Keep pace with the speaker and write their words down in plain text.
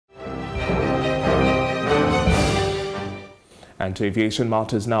And to aviation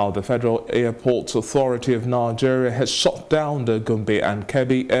matters now, the Federal Airports Authority of Nigeria has shut down the Gombe and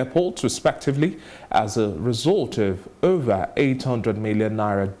Kebbi airports respectively as a result of over 800 million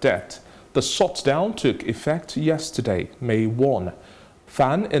naira debt. The shutdown took effect yesterday, May 1.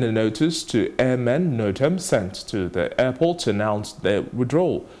 FAAN, in a notice to Air Men NOTAM sent to the airport, announced the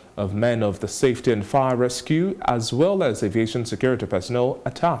withdrawal of men of the safety and fire rescue as well as aviation security personnel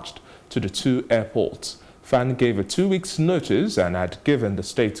attached to the two airports. FAAN gave a 2 weeks notice and had given the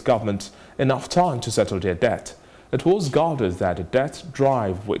state government enough time to settle their debt. It was gathered that the debt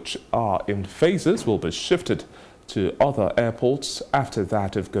drive, which are in phases, will be shifted to other airports after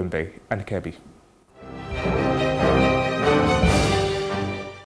that of Gombe and Kebbi.